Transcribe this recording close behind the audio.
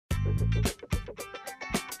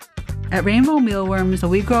At Rainbow Mealworms,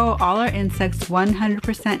 we grow all our insects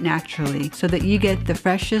 100% naturally so that you get the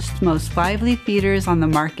freshest, most lively feeders on the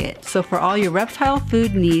market. So for all your reptile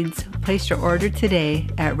food needs, place your order today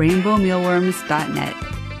at rainbowmealworms.net.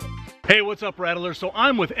 Hey, what's up, Rattlers? So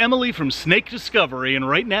I'm with Emily from Snake Discovery, and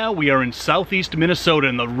right now we are in southeast Minnesota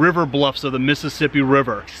in the river bluffs of the Mississippi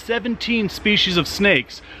River. 17 species of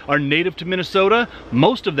snakes are native to Minnesota.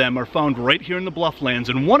 Most of them are found right here in the blufflands,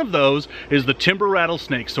 and one of those is the timber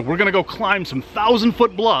rattlesnake. So we're gonna go climb some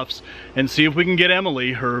 1,000-foot bluffs and see if we can get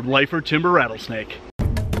Emily her lifer timber rattlesnake.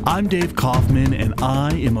 I'm Dave Kaufman, and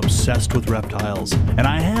I am obsessed with reptiles, and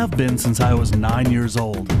I have been since I was 9 years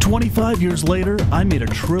old. 25 years later, I made a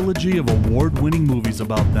trilogy of award-winning movies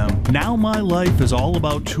about them. Now my life is all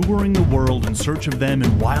about touring the world in search of them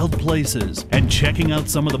in wild places, and checking out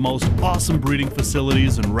some of the most awesome breeding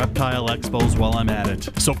facilities and reptile expos while I'm at it.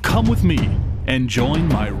 So come with me and join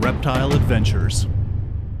my reptile adventures.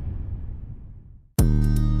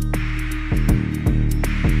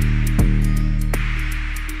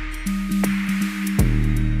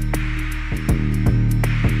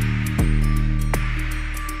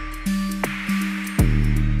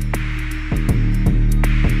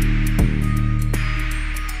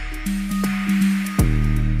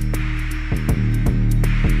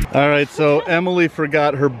 All right, so Emily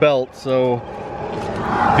forgot her belt, so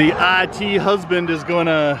the IT husband is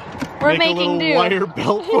gonna make a little wire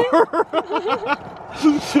belt for her.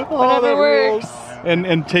 Whatever works.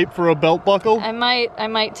 And tape for a belt buckle? I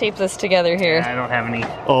might tape this together here. I don't have any.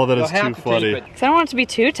 Oh, that is too funny. Cause I don't want it to be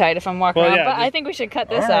too tight if I'm walking around, but I think we should cut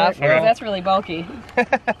this off because that's really bulky.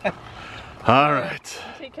 All right.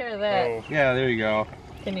 Take care of that. Oh. Yeah, there you go.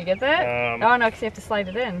 Can you get that? Oh no, because you have to slide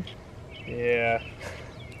it in. Yeah.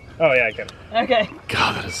 Oh yeah, I can. Okay.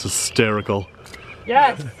 God, that is hysterical.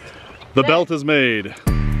 Yes. The belt is made.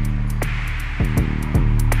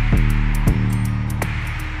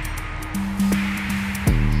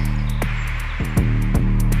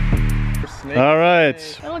 All right,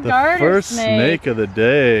 the first snake of the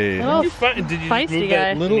day. Little Did you feisty move guy.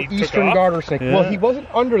 that Little eastern garter snake. Yeah. Well, he wasn't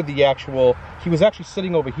under the actual, he was actually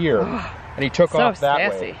sitting over here, and he took off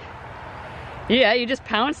that way. Yeah, you just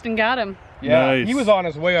pounced and got him. Yeah, Nice. he was on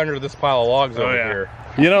his way under this pile of logs over here.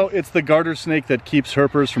 You know, it's the garter snake that keeps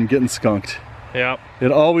herpers from getting skunked. Yep.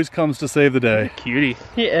 It always comes to save the day. Cutie.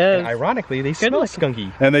 He is. And ironically, they smell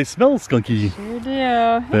skunky. And they smell skunky. Sure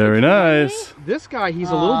do. Very nice. This guy, he's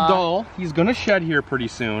a little dull. He's gonna shed here pretty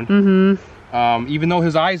soon. Mm-hmm. Even though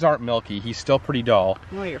his eyes aren't milky, he's still pretty dull.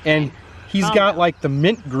 Oh, you're And he's got like the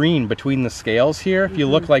mint green between the scales here. If you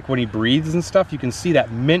look like when he breathes and stuff, you can see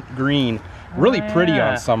that mint green. Really pretty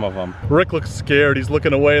on some of them. Rick looks scared. He's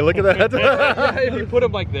looking away. Look at that. Yeah, if you put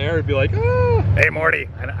him like there, it'd be like, oh. Hey, Morty,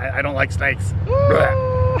 I don't like snakes.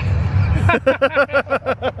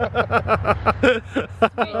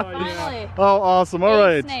 Finally. Oh, awesome. All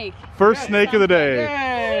right. Snake. First snake of the day.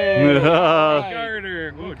 Hey! Yeah.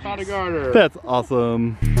 Garter. We caught a garter. That's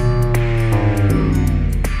awesome.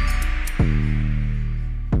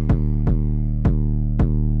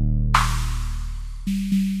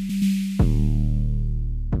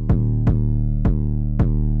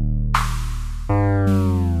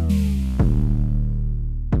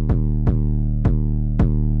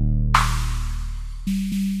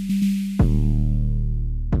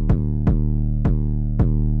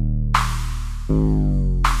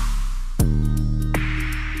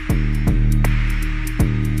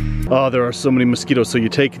 Oh, there are so many mosquitoes. So you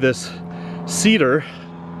take this cedar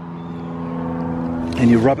and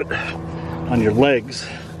you rub it on your legs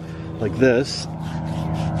like this,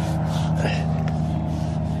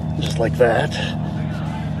 just like that.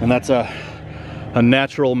 And that's a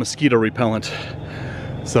natural mosquito repellent.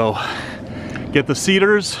 So get the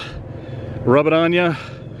cedars, rub it on you,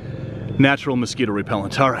 natural mosquito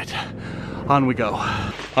repellent. All right, on we go.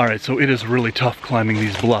 All right, so it is really tough climbing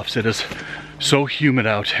these bluffs. It is so humid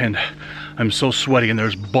out and I'm so sweaty and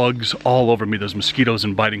there's bugs all over me. There's mosquitoes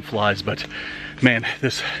and biting flies, but man,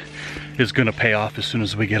 this is gonna pay off as soon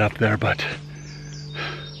as we get up there. But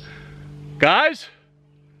guys,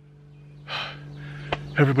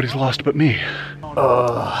 everybody's lost but me.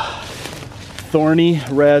 Thorny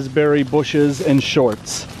raspberry bushes and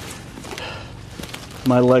shorts.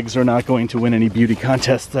 My legs are not going to win any beauty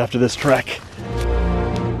contests after this trek.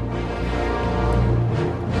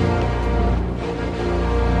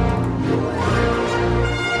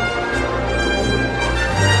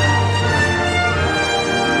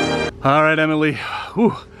 All right, Emily,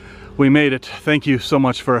 whew, we made it. Thank you so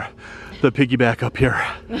much for the piggyback up here.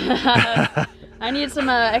 I need some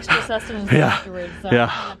extra sustenance afterwards, so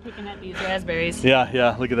I'm picking at these raspberries.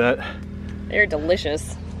 Yeah, look at that. They're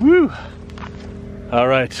delicious. Woo! All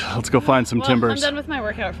right, let's go find some timbers. I'm done with my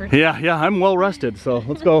workout for today. Yeah, I'm well rested, so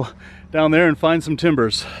let's go down there and find some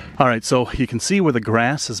timbers. All right, so you can see where the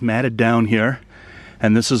grass is matted down here,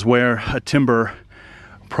 and this is where a timber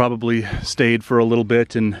probably stayed for a little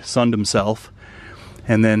bit and sunned himself.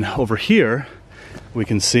 And then over here, we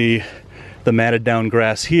can see the matted down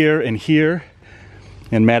grass here,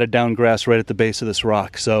 and matted down grass right at the base of this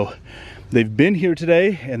rock. So they've been here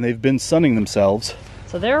today, and they've been sunning themselves.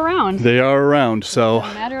 So they're around. They are around, so.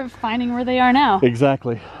 It's a matter of finding where they are now.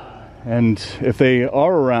 Exactly. And if they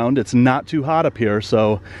are around, it's not too hot up here,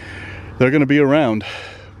 so they're gonna be around.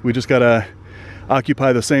 We just gotta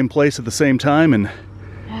occupy the same place at the same time, and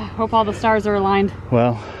hope all the stars are aligned.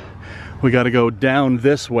 Well, we gotta go down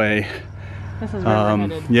this way. This is where we're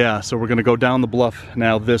headed. Yeah, so we're gonna go down the bluff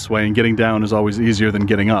now this way, and getting down is always easier than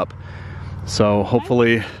getting up. So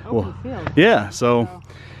hopefully, yeah, so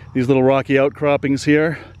these little rocky outcroppings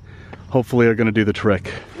here, hopefully are gonna do the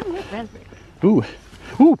trick. Ooh,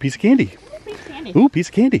 piece of candy. Ooh, piece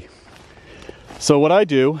of candy. So what I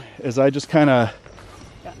do is I just kind of,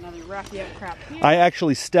 I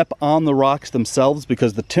actually step on the rocks themselves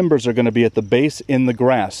because the timbers are going to be at the base in the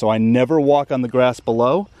grass. So I never walk on the grass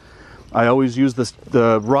below. I always use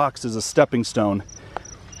the rocks as a stepping stone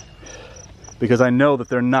because I know that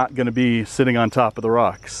they're not going to be sitting on top of the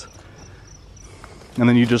rocks. And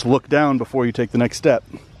then you just look down before you take the next step.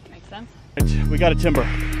 Makes sense. Right, we got a timber.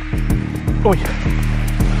 Oh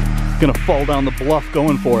yeah. Gonna fall down the bluff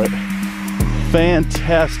going for it.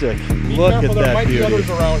 Fantastic. Look at that there might beauty. Be others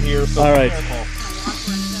around here, so all right.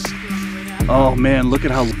 Oh man, look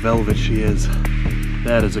at how velvet she is.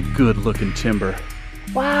 That is a good looking timber.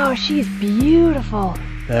 Wow, she's beautiful.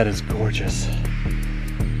 That is gorgeous.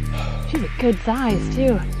 She's a good size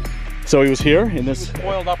too. So he was here in this,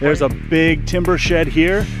 there's a big timber shed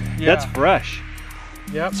here. Yeah. That's fresh.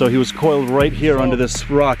 Yep. So he was coiled right here under this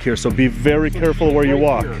rock here, so be very careful where you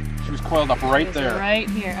walk. Here. She was coiled up right there. Right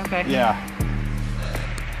here, okay. Yeah.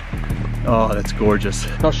 Oh, that's gorgeous.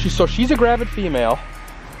 Now she's a gravid female,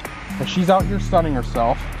 and she's out here sunning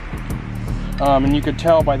herself. And you could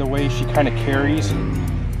tell by the way she kind of carries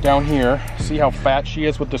down here. See how fat she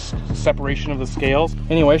is with the separation of the scales?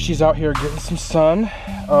 Anyway, she's out here getting some sun,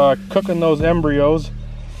 cooking those embryos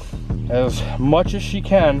as much as she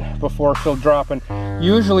can before she'll drop. And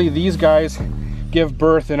usually these guys give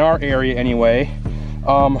birth in our area anyway,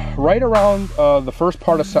 right around the first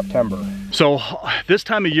part of September. So this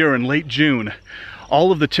time of year in late June,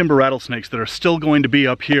 all of the timber rattlesnakes that are still going to be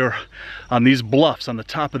up here on these bluffs, on the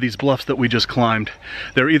top of these bluffs that we just climbed,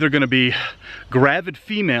 they're either going to be gravid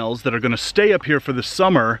females that are going to stay up here for the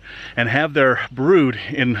summer and have their brood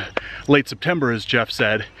in late September, as Jeff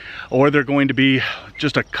said, or they're going to be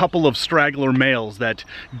just a couple of straggler males that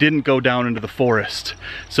didn't go down into the forest.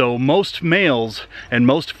 So most males and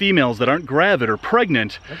most females that aren't gravid or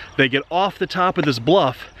pregnant, they get off the top of this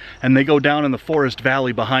bluff and they go down in the forest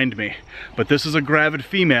valley behind me. But this is a gravid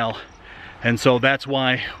female, and so that's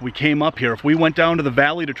why we came up here. If we went down to the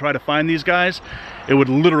valley to try to find these guys, it would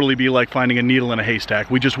literally be like finding a needle in a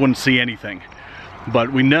haystack. We just wouldn't see anything.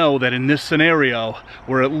 But we know that in this scenario,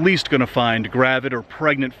 we're at least gonna find gravid or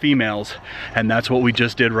pregnant females, and that's what we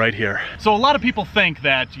just did right here. So a lot of people think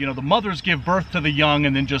that, you know, the mothers give birth to the young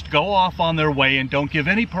and then just go off on their way and don't give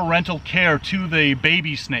any parental care to the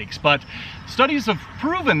baby snakes. But studies have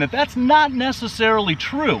proven that that's not necessarily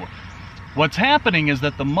true. What's happening is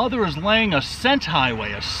that the mother is laying a scent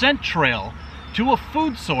highway, a scent trail to a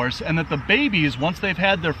food source, and that the babies, once they've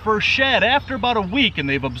had their first shed, after about a week and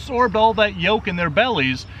they've absorbed all that yolk in their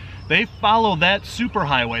bellies, they follow that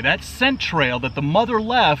superhighway, that scent trail that the mother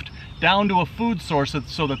left down to a food source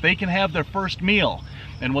so that they can have their first meal.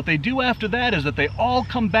 And what they do after that is that they all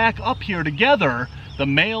come back up here together, the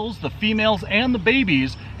males, the females, and the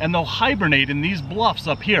babies, and they'll hibernate in these bluffs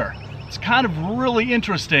up here. It's kind of really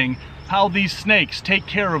interesting how these snakes take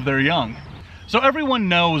care of their young. So everyone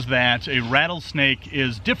knows that a rattlesnake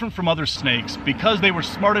is different from other snakes because they were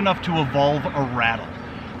smart enough to evolve a rattle.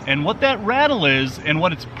 And what that rattle is, and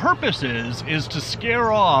what its purpose is to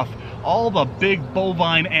scare off all the big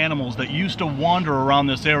bovine animals that used to wander around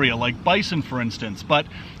this area, like bison for instance. But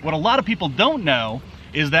what a lot of people don't know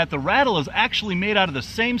is that the rattle is actually made out of the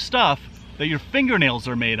same stuff that your fingernails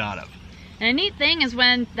are made out of. And a neat thing is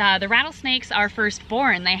when the rattlesnakes are first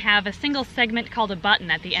born, they have a single segment called a button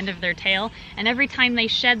at the end of their tail, and every time they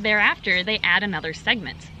shed thereafter, they add another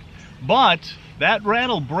segment. But that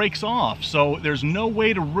rattle breaks off, so there's no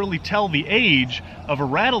way to really tell the age of a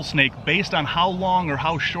rattlesnake based on how long or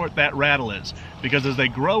how short that rattle is. because as they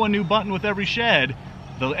grow a new button with every shed,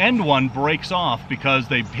 the end one breaks off because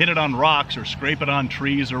they hit it on rocks or scrape it on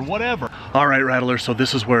trees or whatever. All right, rattlers, so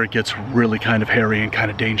this is where it gets really kind of hairy and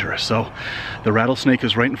kind of dangerous. So the rattlesnake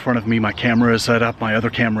is right in front of me. My camera is set up, my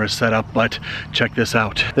other camera is set up, but check this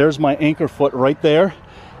out. There's my anchor foot right there.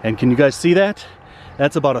 And can you guys see that?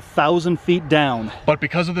 That's about 1,000 feet down. But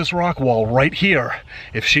because of this rock wall right here,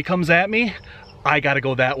 if she comes at me, I gotta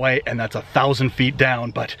go that way, and that's 1,000 feet down.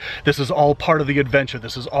 But this is all part of the adventure.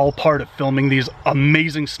 This is all part of filming these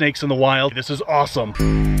amazing snakes in the wild. This is awesome.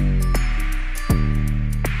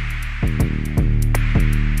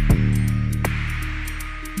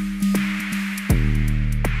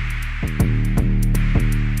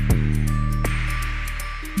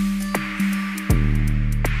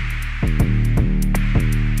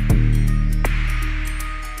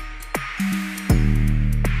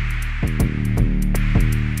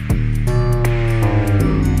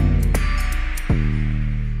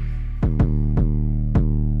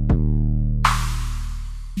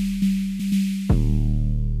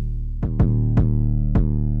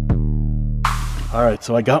 All right,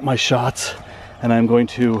 so I got my shots and I'm going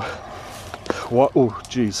to walk. Oh,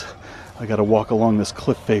 geez, I gotta walk along this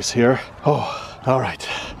cliff face here. Oh, all right.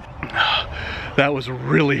 That was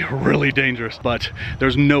really, really dangerous, but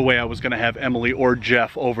there's no way I was gonna have Emily or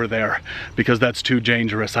Jeff over there because that's too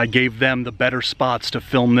dangerous. I gave them the better spots to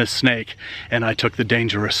film this snake and I took the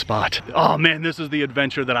dangerous spot. Oh man, this is the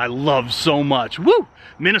adventure that I love so much. Woo!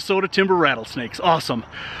 Minnesota timber rattlesnakes, awesome.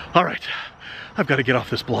 All right. I've got to get off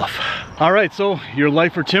this bluff. All right, so your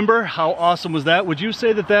life for timber, how awesome was that? Would you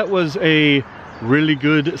say that that was a really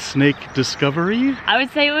good snake discovery? I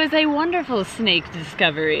would say it was a wonderful snake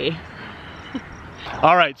discovery.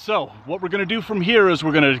 All right, so what we're gonna do from here is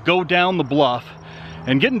we're gonna go down the bluff,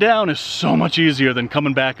 and getting down is so much easier than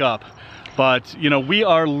coming back up. But, you know,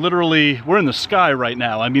 we're in the sky right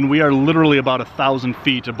now. I mean, we are literally about 1,000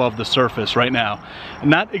 feet above the surface right now.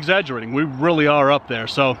 Not exaggerating, we really are up there,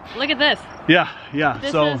 so. Look at this. Yeah.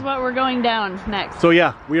 This is what we're going down next. So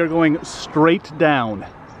yeah, we are going straight down.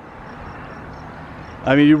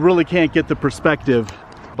 I mean, you really can't get the perspective,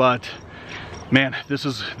 but man, this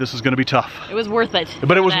is gonna be tough. It was worth it.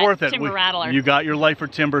 But it was worth it. Timber rattler. You got your life for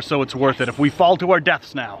timber, so it's worth it. If we fall to our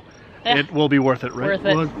deaths now, it will be worth it, right? Worth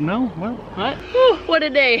it. Well, no? Well. What? Whew, what a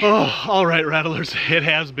day. Oh, all right, rattlers, it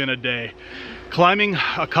has been a day. Climbing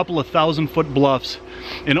a couple of 1,000-foot bluffs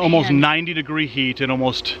in almost 90-degree heat and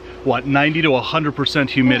almost, what, 90 to 100%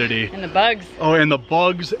 humidity. And the bugs. Oh, and the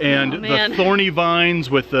bugs and the thorny vines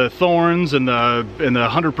with the thorns and the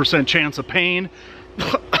 100% chance of pain.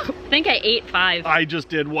 I think I ate 5. I just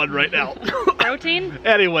did 1 right now. Protein?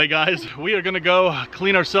 Anyway, guys, we are gonna go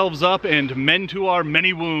clean ourselves up and mend to our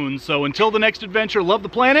many wounds. So until the next adventure, love the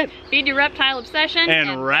planet. Feed your reptile obsession.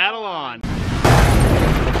 And rattle on.